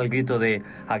encarado al grito de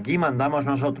 «aquí mandamos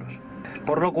nosotros».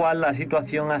 Por lo cual la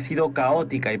situación ha sido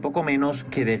caótica y poco menos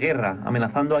que de guerra,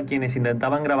 amenazando a quienes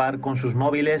intentaban grabar con sus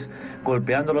móviles,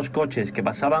 golpeando los coches que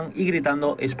pasaban y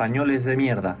gritando «españoles de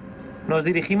mierda». Nos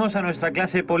dirigimos a nuestra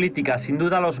clase política, sin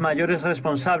duda los mayores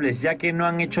responsables, ya que no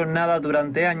han hecho nada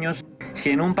durante años.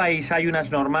 Si en un país hay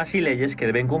unas normas y leyes que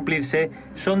deben cumplirse,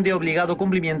 son de obligado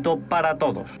cumplimiento para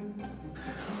todos.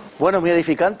 Bueno, muy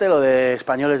edificante lo de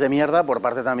españoles de mierda por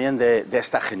parte también de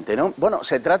esta gente, ¿no? Bueno,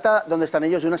 se trata, donde están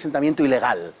ellos, de un asentamiento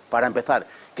ilegal, para empezar,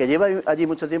 que lleva allí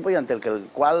mucho tiempo y ante el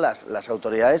cual las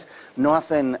autoridades no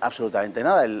hacen absolutamente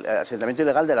nada. El asentamiento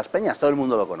ilegal de Las Peñas, todo el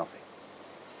mundo lo conoce.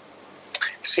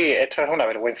 Sí, esto es una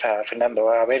vergüenza,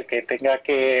 Fernando. A ver, que tenga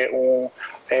que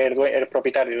el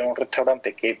propietario de un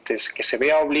restaurante que se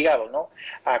vea obligado, ¿no?,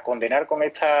 a condenar con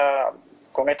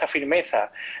esta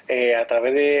firmeza a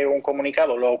través de un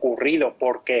comunicado lo ocurrido,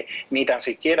 porque ni tan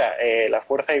siquiera las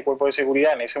fuerzas y cuerpos de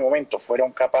seguridad en ese momento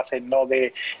fueron capaces no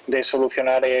de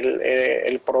solucionar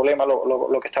el problema,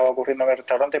 lo que estaba ocurriendo en el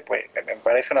restaurante, pues me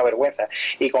parece una vergüenza.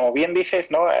 Y como bien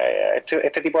dices, ¿no?,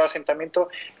 este tipo de asentamientos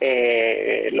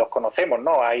los conocemos,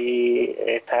 ¿no? Hay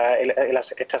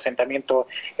este asentamiento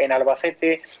en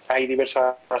Albacete, hay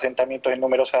diversos asentamientos en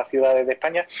numerosas ciudades de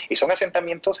España y son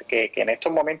asentamientos que en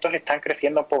estos momentos están creciendo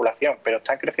en población, pero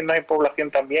están creciendo en población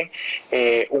también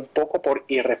un poco por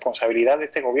irresponsabilidad de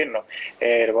este gobierno,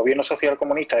 el gobierno social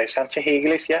comunista de Sánchez e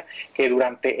Iglesias, que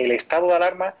durante el estado de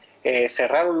alarma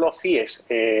cerraron los CIEs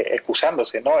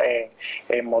excusándose, ¿no?,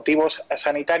 en motivos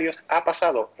sanitarios. Ha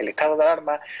pasado el estado de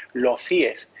alarma, los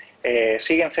CIEs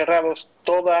siguen cerrados,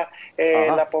 toda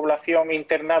la población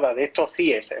internada de estos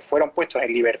CIEs fueron puestos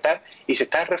en libertad y se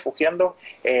están refugiando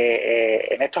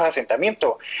en estos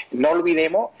asentamientos. No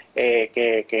olvidemos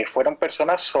que fueron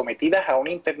personas sometidas a un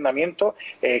internamiento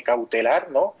cautelar,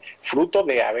 ¿no?, fruto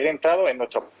de haber entrado en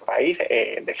nuestro país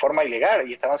de forma ilegal,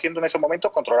 y estaban siendo en esos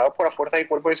momentos controlados por las fuerzas y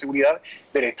cuerpos de seguridad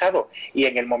del Estado. Y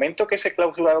en el momento que se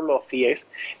clausuraron los CIEs,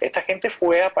 esta gente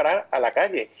fue a parar a la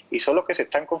calle, y son los que se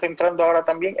están concentrando ahora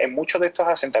también en muchos de estos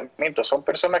asentamientos. Son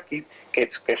personas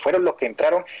que fueron los que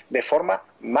entraron de forma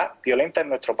más violenta en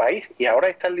nuestro país y ahora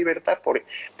está en libertad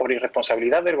por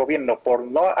irresponsabilidad del gobierno, por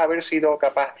no haber sido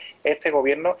capaz este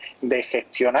gobierno de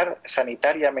gestionar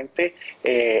sanitariamente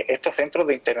estos centros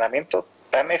de internamiento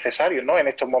tan necesarios, ¿no?, en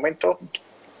estos momentos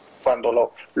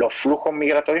cuando los flujos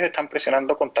migratorios están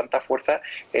presionando con tanta fuerza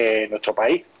nuestro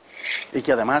país. Y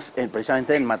que además,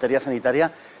 precisamente en materia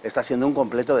sanitaria, está siendo un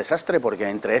completo desastre, porque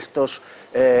entre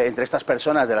estas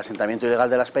personas del asentamiento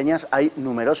ilegal de Las Peñas hay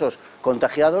numerosos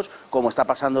contagiados, como está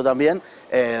pasando también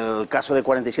el caso de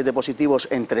 47 positivos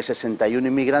entre 61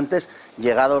 inmigrantes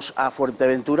llegados a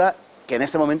Fuerteventura, que en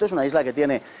este momento es una isla que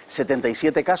tiene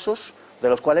 77 casos, de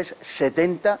los cuales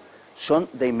 70 son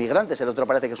de inmigrantes. El otro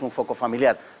parece que es un foco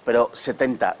familiar, pero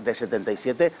 70 de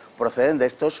 77 proceden de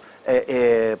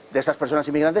estas personas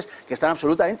inmigrantes que están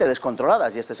absolutamente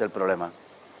descontroladas, y este es el problema.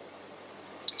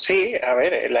 Sí, a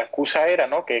ver, la excusa era,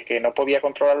 ¿no?, que no podía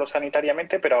controlarlo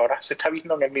sanitariamente, pero ahora se está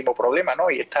viendo en el mismo problema, ¿no?,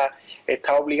 y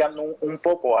está obligando un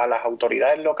poco a las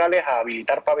autoridades locales a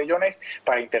habilitar pabellones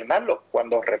para internarlos,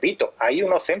 cuando, repito, hay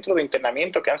unos centros de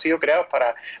internamiento que han sido creados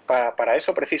para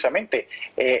eso precisamente.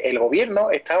 El gobierno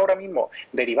está ahora mismo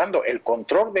derivando el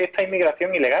control de esta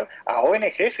inmigración ilegal a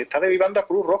ONG, se está derivando a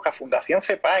Cruz Roja, Fundación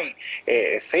CEPAIN,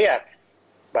 CEAR.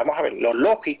 Vamos a ver, lo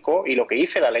lógico y lo que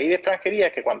dice la ley de extranjería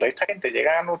es que cuando esta gente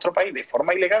llega a nuestro país de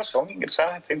forma ilegal son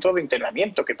ingresadas en centros de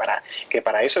internamiento, que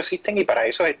para eso existen y para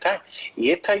eso están. Y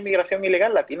esta inmigración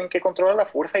ilegal la tienen que controlar las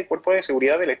fuerzas y cuerpos de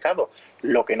seguridad del Estado.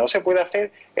 Lo que no se puede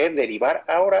hacer es derivar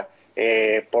ahora,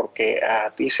 porque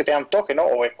a ti se te antoje, ¿no?,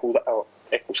 o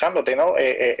excusándote, ¿no?,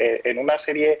 en una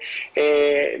serie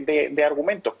de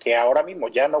argumentos que ahora mismo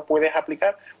ya no puedes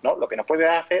aplicar, ¿no? Lo que no puedes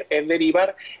hacer es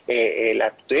derivar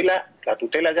la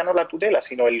tutela ya no la tutela,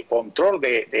 sino el control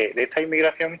de esta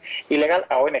inmigración ilegal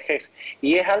a ONGs.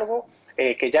 Y es algo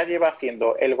que ya lleva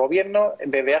haciendo el gobierno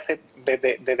desde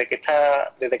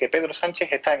que Pedro Sánchez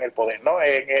está en el poder, ¿no?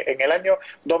 En el año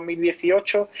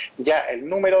 2018 ya el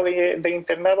número de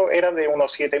internados era de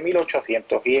unos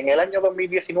 7.800 y en el año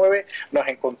 2019 nos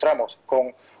encontramos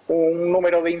con un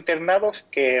número de internados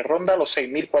que ronda los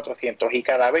 6.400 y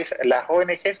cada vez a las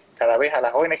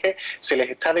ONG se les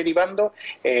está derivando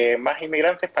más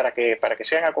inmigrantes para que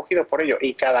sean acogidos por ellos,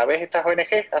 y cada vez estas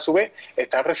ONG a su vez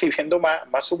están recibiendo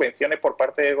más subvenciones por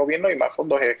parte del gobierno y más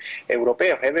fondos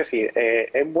europeos. Es decir,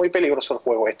 es muy peligroso el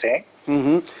juego este, ¿eh?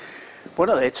 Uh-huh.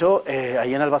 Bueno, de hecho,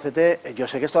 ahí en Albacete, yo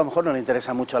sé que esto a lo mejor no le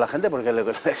interesa mucho a la gente porque lo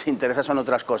que les interesa son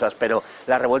otras cosas, pero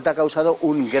la revuelta ha causado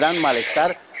un gran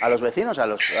malestar a los vecinos, a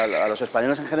los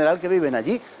españoles en general que viven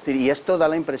allí. Y esto da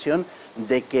la impresión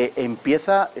de que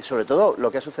empieza, sobre todo lo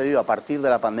que ha sucedido a partir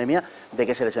de la pandemia, de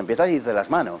que se les empieza a ir de las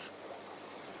manos.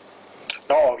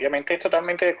 No, obviamente es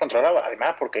totalmente descontrolado,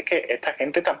 además, porque es que esta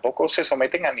gente tampoco se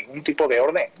someten a ningún tipo de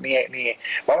orden.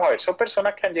 Vamos a ver, son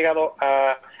personas que han llegado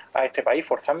a este país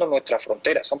forzando nuestras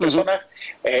fronteras. Son personas,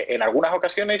 en algunas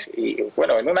ocasiones, y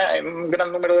bueno, en un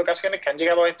gran número de ocasiones, que han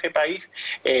llegado a este país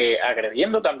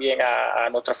agrediendo también a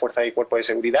nuestras fuerzas y cuerpos de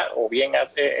seguridad, o bien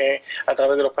a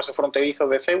través de los pasos fronterizos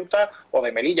de Ceuta o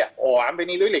de Melilla, o han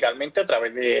venido ilegalmente a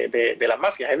través de las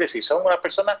mafias. Es decir, son unas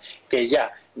personas que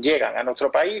ya llegan a nuestro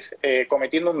país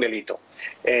cometiendo un delito.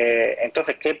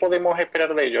 Entonces, ¿qué podemos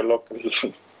esperar de ellos?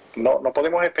 No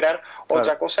podemos esperar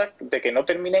otra cosa de que no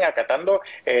terminen acatando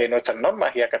nuestras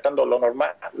normas y acatando lo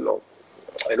normal.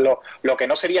 Lo que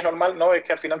no sería normal no es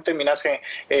que al final terminasen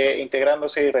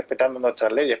integrándose y respetando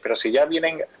nuestras leyes, pero si ya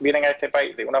vienen a este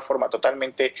país de una forma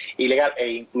totalmente ilegal e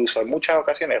incluso en muchas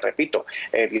ocasiones, repito,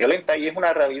 violenta, y es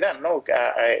una realidad, ¿no?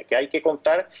 Que hay que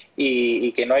contar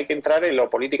y que no hay que entrar en lo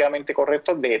políticamente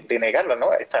correcto de negarlo,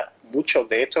 ¿no? Muchos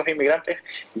de estos inmigrantes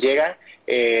llegan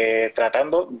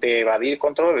tratando de evadir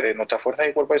control de nuestras fuerzas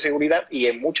y cuerpos de seguridad y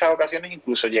en muchas ocasiones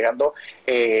incluso llegando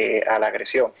a la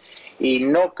agresión. Y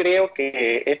no creo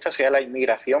que esta sea la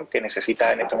inmigración que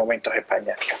necesita en estos momentos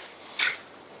España.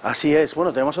 Así es.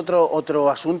 Bueno, tenemos otro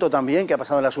asunto también que ha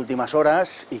pasado en las últimas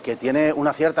horas y que tiene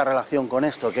una cierta relación con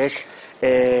esto, que es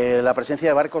la presencia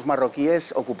de barcos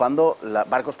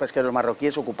pesqueros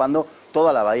marroquíes ocupando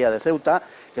toda la bahía de Ceuta,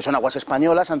 que son aguas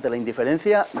españolas, ante la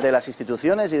indiferencia de las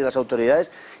instituciones y de las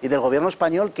autoridades y del gobierno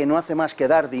español, que no hace más que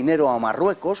dar dinero a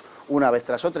Marruecos una vez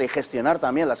tras otra y gestionar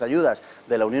también las ayudas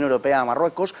de la Unión Europea a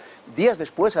Marruecos, días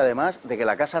después, además, de que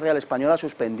la Casa Real Española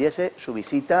suspendiese su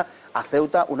visita a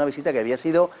Ceuta, una visita que había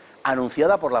sido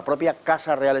anunciada por la propia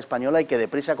Casa Real Española y que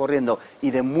deprisa corriendo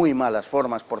y de muy malas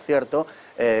formas, por cierto,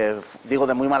 digo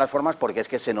de muy malas formas porque es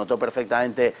que se notó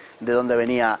perfectamente de dónde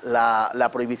venía la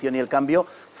prohibición y el cambio,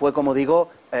 fue, como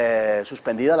digo,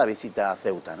 suspendida la visita a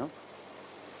Ceuta, ¿no?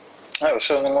 Claro,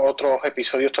 son otros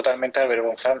episodios totalmente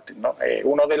avergonzantes, ¿no?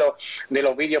 Uno de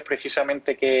los vídeos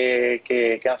precisamente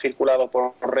que han circulado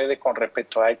por redes con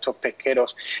respecto a estos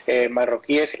pesqueros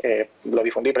marroquíes, lo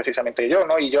difundí precisamente yo,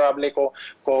 ¿no? Y yo hablé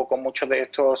con muchos de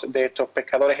estos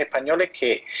pescadores españoles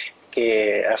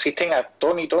que asisten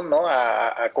atónitos, ¿no?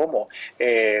 A cómo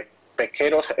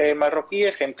pesqueros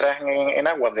marroquíes entran en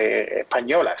aguas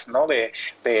españolas, ¿no?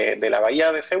 de la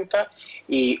bahía de Ceuta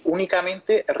y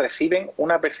únicamente reciben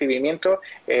un apercibimiento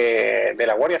de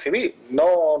la Guardia Civil.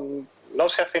 No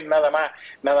se hacen nada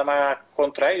más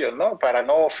contra ellos, ¿no? Para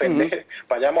no ofender,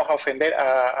 vayamos a ofender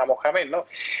a Mohamed, ¿no?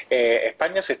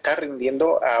 España se está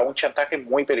rindiendo a un chantaje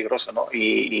muy peligroso, ¿no?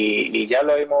 Y ya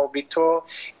lo hemos visto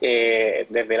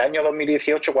desde el año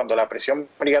 2018, cuando la presión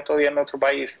migratoria en nuestro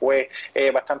país fue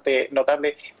bastante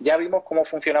notable. Ya vimos cómo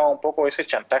funcionaba un poco ese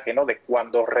chantaje, ¿no? De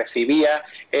cuando recibía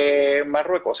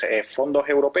Marruecos fondos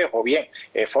europeos o bien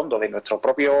fondos de nuestro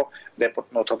propio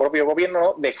gobierno,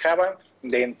 ¿no? Dejaban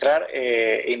de entrar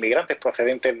inmigrantes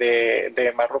procedentes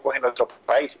de Marruecos en nuestro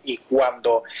país, y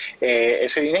cuando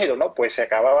ese dinero, ¿no? Pues se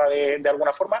acababa de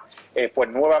alguna forma, pues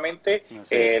nuevamente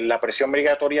la presión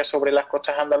migratoria sobre las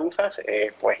costas andaluzas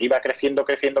pues iba creciendo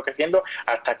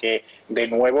hasta que de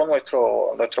nuevo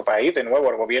nuestro país, de nuevo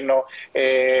el gobierno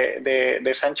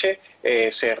de Sánchez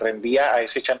se rendía a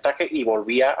ese chantaje y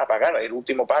volvía a pagar el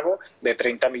último pago de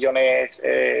 30 millones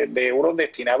de euros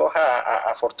destinados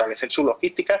a fortalecer su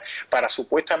logística para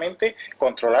supuestamente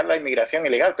controlar la inmigración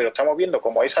ilegal. Pero estamos viendo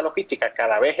como esa logística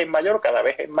cada vez es mayor, cada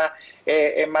vez es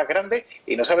más grande,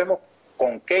 y no sabemos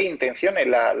con qué intenciones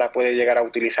la puede llegar a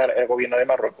utilizar el gobierno de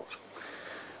Marruecos.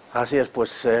 Así es,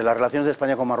 pues las relaciones de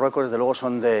España con Marruecos desde luego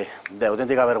son de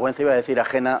auténtica vergüenza, iba a decir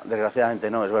ajena, desgraciadamente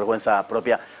no, es vergüenza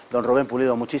propia. Don Rubén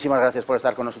Pulido, muchísimas gracias por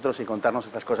estar con nosotros y contarnos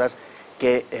estas cosas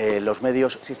que los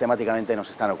medios sistemáticamente nos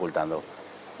están ocultando.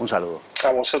 Un saludo.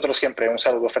 A vosotros siempre, un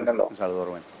saludo, Fernando. Un saludo,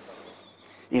 Rubén.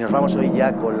 Y nos vamos hoy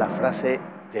ya con la frase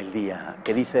del día,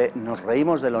 que dice: nos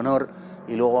reímos del honor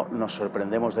y luego nos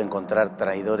sorprendemos de encontrar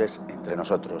traidores entre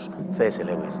nosotros. C.S.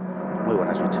 Lewis. Muy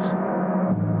buenas noches.